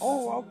him.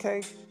 Oh,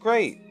 okay,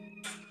 great.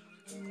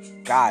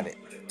 Got it.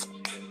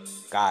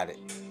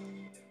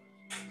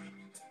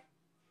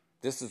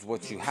 This is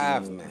what you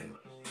have, men.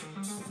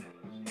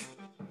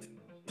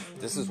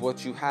 This is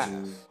what you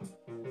have.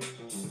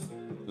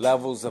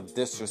 Levels of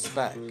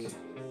disrespect.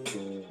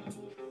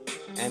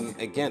 And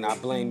again, I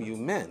blame you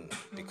men.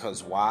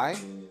 Because why?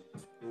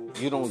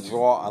 You don't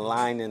draw a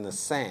line in the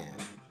sand.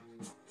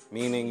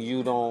 Meaning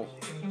you don't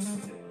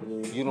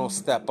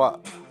step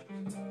up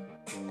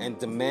and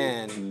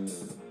demand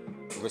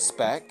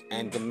respect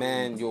and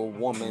demand your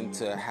woman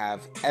to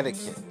have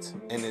etiquette.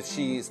 And if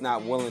she's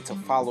not willing to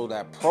follow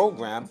that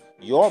program,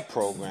 your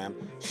program,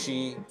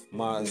 she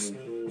must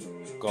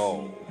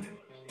go.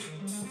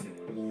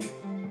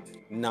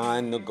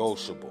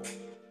 Non-negotiable.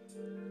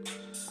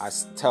 I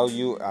tell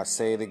you, I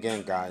say it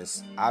again,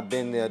 guys. I've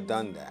been there,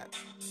 done that.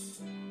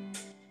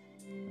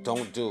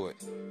 Don't do it.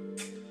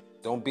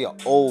 Don't be an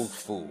old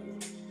fool.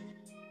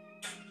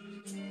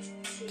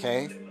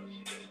 Okay?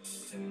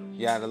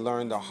 You had to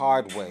learn the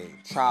hard way.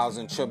 Trials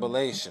and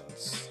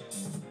tribulations.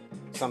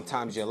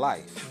 Sometimes your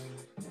life.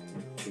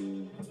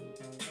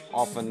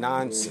 Off of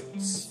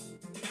nonsense.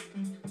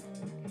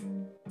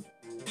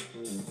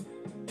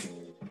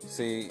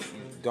 See,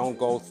 don't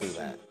go through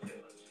that.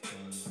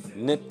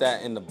 Nip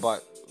that in the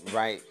butt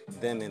right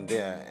then and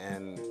there.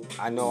 And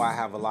I know I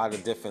have a lot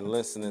of different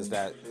listeners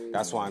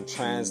that's why I'm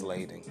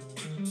translating.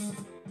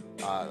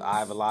 I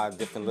have a lot of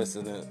different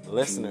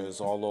listeners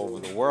all over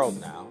the world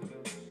now.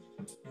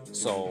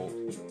 So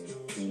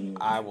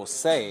I will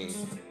say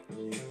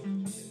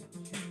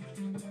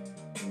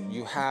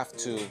you have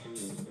to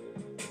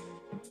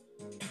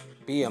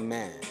be a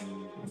man.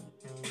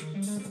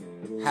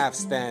 Have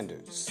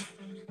standards.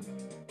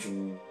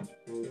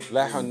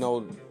 Let her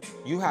know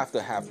you have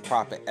to have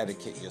proper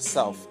etiquette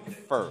yourself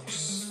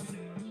first.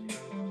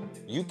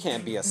 You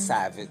can't be a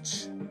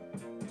savage,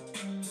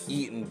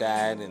 eating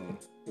bad and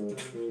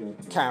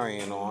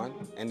carrying on,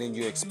 and then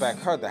you expect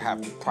her to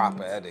have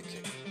proper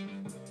etiquette.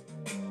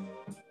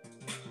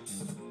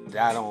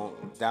 That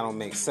don't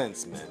make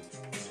sense, man.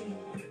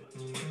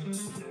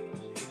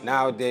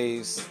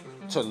 Nowadays,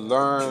 to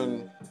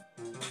learn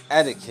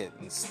etiquette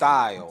and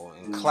style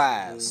and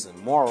class and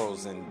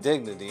morals and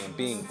dignity and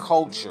being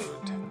cultured,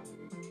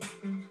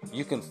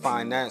 you can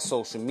find that on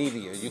social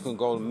media. You can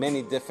go to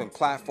many different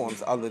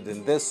platforms other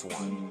than this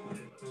one.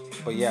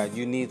 But yeah,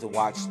 you need to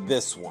watch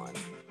this one.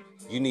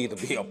 You need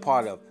to be a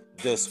part of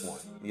this one.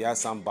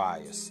 Yes, I'm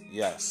biased.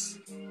 Yes.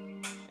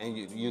 And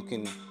you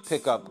can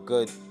pick up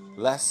good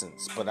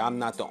lessons, but I'm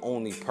not the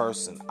only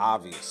person,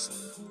 obviously.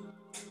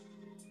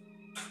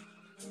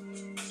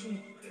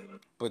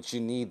 But you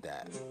need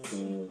that.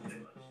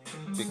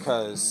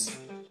 Because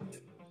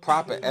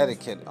proper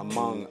etiquette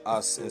among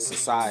us in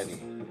society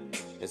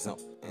is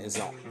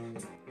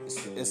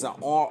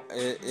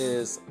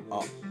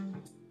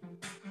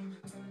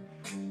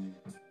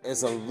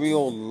is a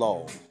real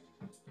low.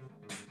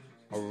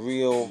 A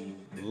real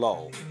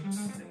low.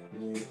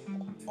 An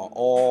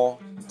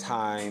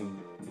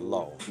all-time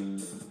low.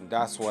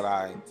 That's what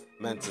I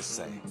meant to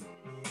say.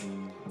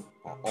 An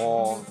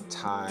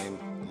all-time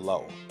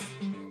low.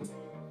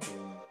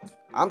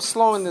 I'm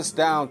slowing this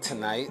down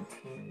tonight,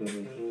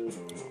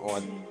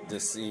 or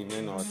this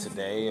evening, or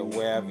today, or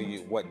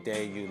what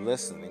day you're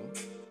listening.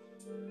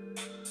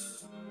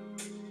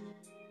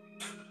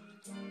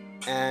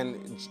 And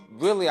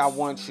really, I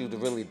want you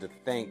to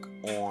think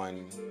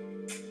on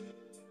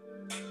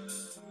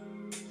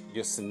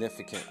your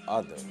significant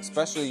other,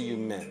 especially you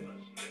men.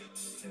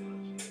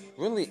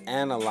 Really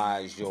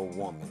analyze your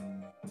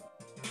woman.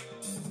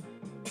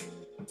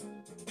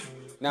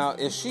 Now,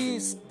 if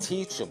she's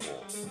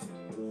teachable,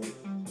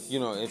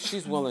 if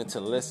she's willing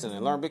to listen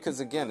and learn, because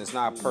again, it's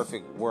not a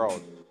perfect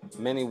world.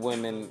 Many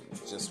women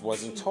just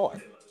wasn't taught.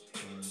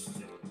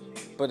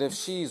 But if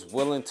she's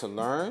willing to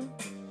learn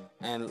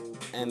and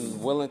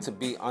willing to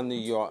be under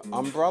your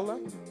umbrella,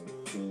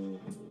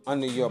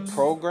 under your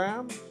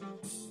program,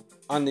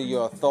 under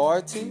your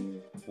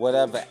authority,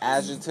 whatever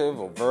adjective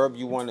or verb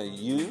you want to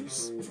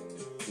use,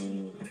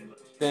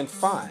 then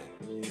fine.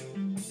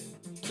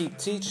 Keep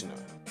teaching her.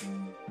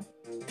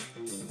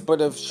 But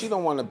if she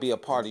don't want to be a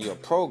part of your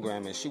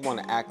program and she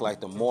want to act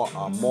like a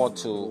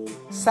mortal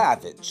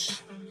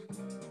savage,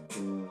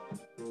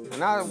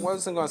 and I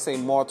wasn't going to say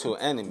mortal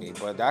enemy,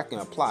 but that can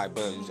apply,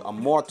 but a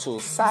mortal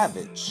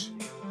savage,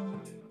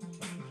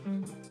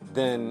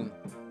 then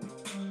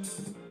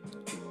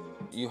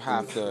you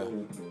have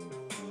to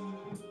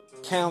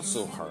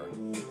counsel her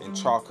and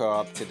chalk her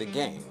up to the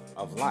game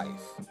of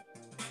life.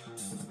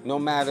 No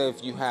matter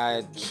if you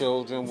had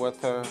children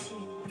with her.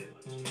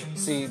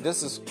 See,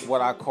 this is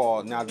what I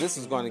call, now this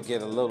is going to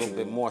get a little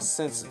bit more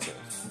sensitive.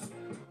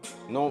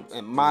 No,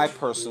 in my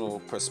personal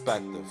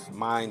perspective,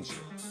 mind you,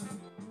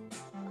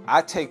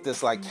 I take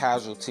this like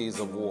casualties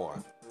of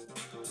war.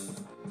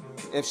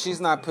 If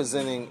she's not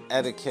presenting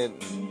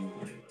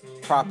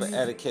proper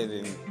etiquette,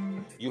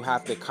 and you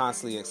have to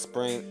constantly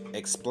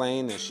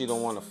explain and she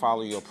don't want to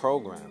follow your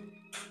program,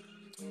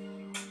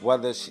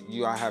 whether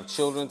you have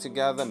children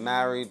together,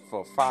 married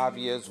for 5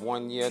 years,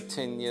 1 year,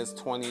 10 years,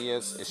 20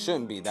 years, it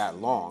shouldn't be that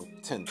long,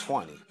 10,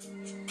 20.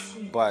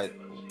 But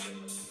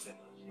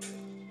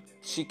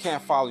she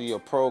can't follow your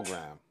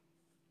program.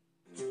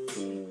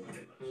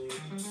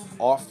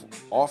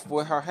 Off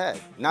with her head.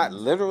 Not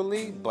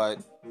literally, but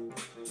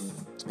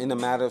in a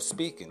matter of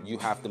speaking, you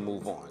have to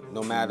move on.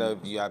 No matter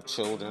if you have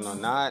children or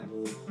not,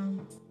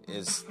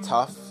 it's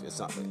tough.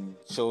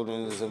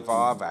 Children is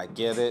involved, I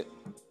get it.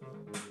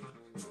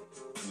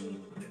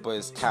 But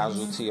it's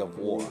casualty of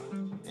war.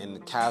 In the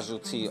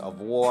casualty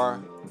of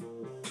war,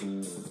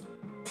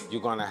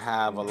 you're going to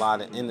have a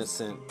lot of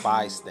innocent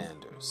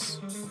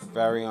bystanders.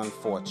 Very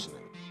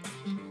unfortunate.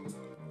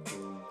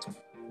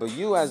 But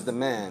you as the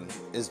man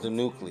is the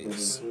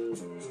nucleus.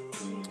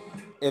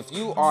 If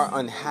you are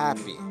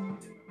unhappy,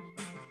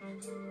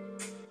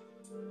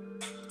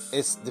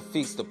 it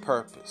defeats the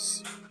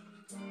purpose.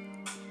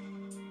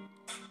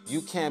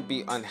 You can't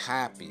be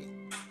unhappy.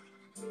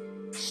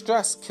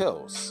 Stress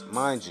kills,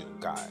 mind you,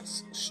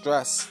 guys.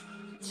 Stress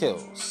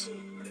kills.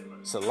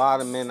 There's a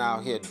lot of men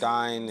out here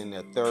dying in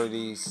their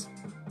 30s,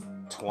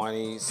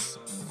 20s,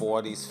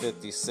 40s,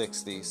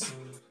 50s, 60s,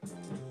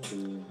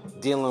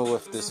 dealing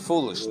with this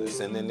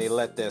foolishness. And then they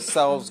let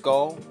themselves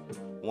go.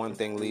 One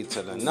thing leads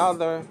to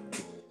another.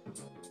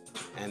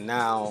 And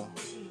now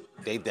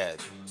they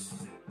dead.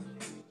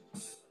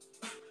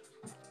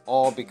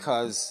 All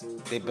because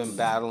they've been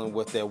battling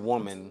with their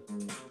woman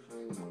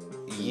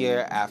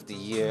year after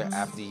year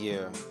after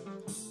year,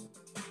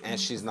 and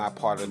she's not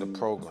part of the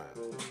program.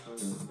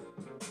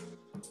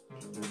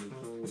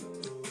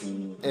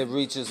 It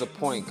reaches a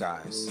point,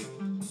 guys,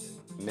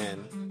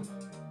 men,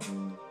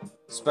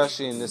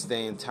 especially in this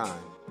day and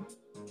time,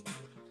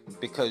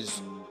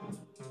 because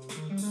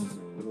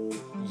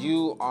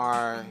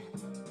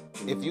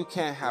if you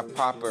can't have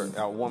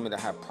a woman to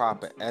have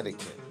proper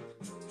etiquette,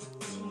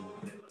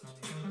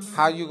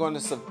 how you going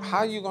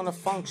to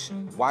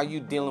function? Why are you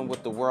dealing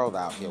with the world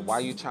out here? Why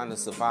are you trying to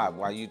survive?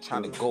 Why are you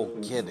trying to go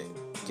get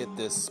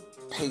this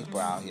paper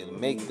out here, to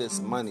make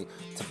this money,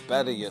 to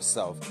better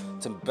yourself,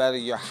 to better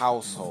your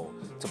household,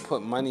 to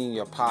put money in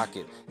your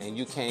pocket, and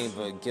you can't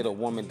even get a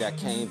woman that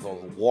can't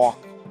even walk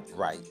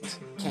right,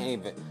 can't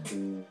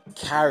even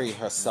carry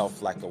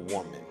herself like a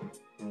woman,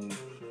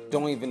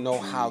 don't even know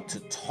how to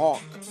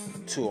talk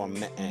to a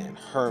man,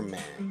 her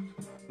man.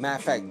 Matter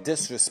of fact,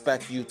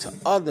 disrespect you to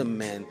other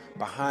men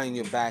behind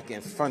your back, in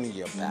front of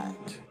your back.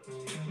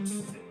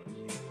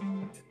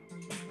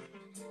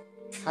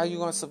 How are you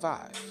going to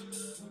survive?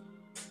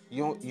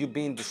 You're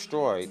being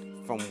destroyed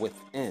from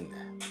within.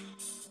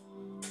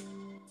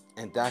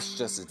 And that's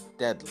just as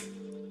deadly.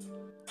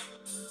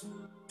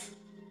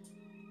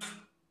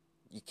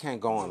 You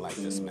can't go on like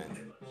this,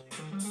 man.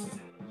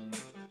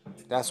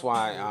 That's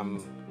why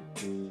I'm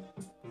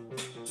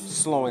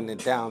slowing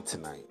it down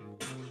tonight.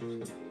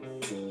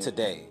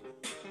 Today,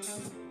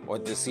 or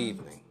this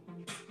evening,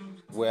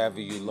 wherever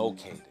you're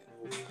located.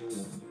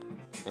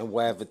 and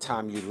whatever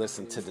time you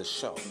listen to the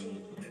show.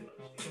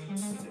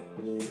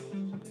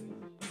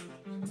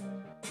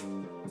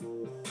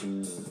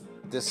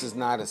 This is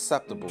not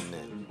acceptable,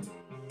 men.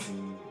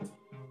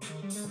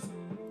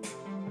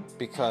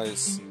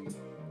 Because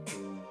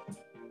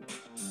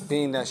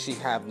being that she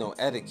have no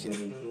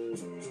etiquette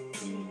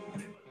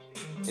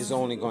is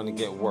only going to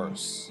get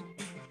worse.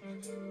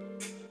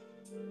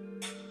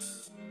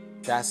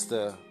 That's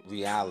the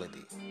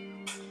reality.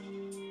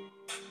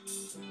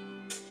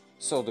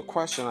 So the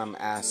question I'm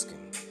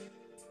asking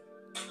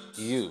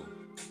you,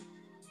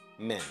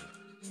 men,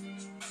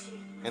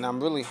 and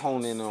I'm really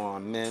honing in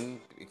on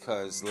men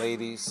because,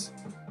 ladies,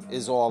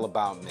 is all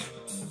about men.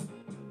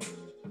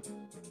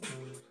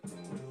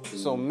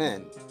 So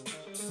men,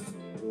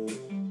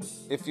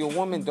 if your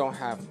woman don't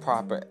have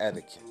proper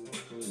etiquette,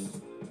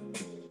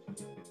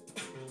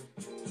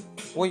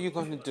 what are you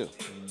going to do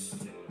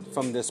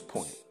from this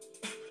point?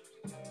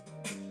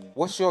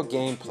 What's your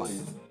game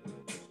plan?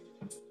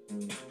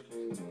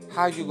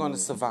 How are you going to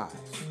survive?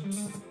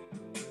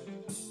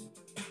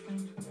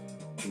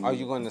 Are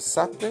you going to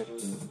accept it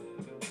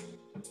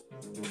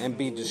and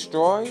be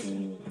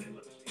destroyed?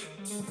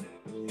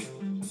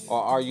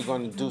 Or are you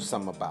going to do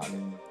something about it?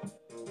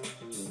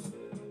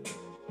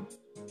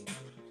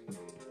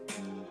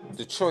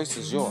 The choice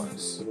is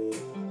yours.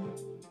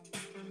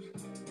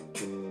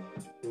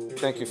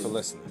 Thank you for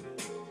listening.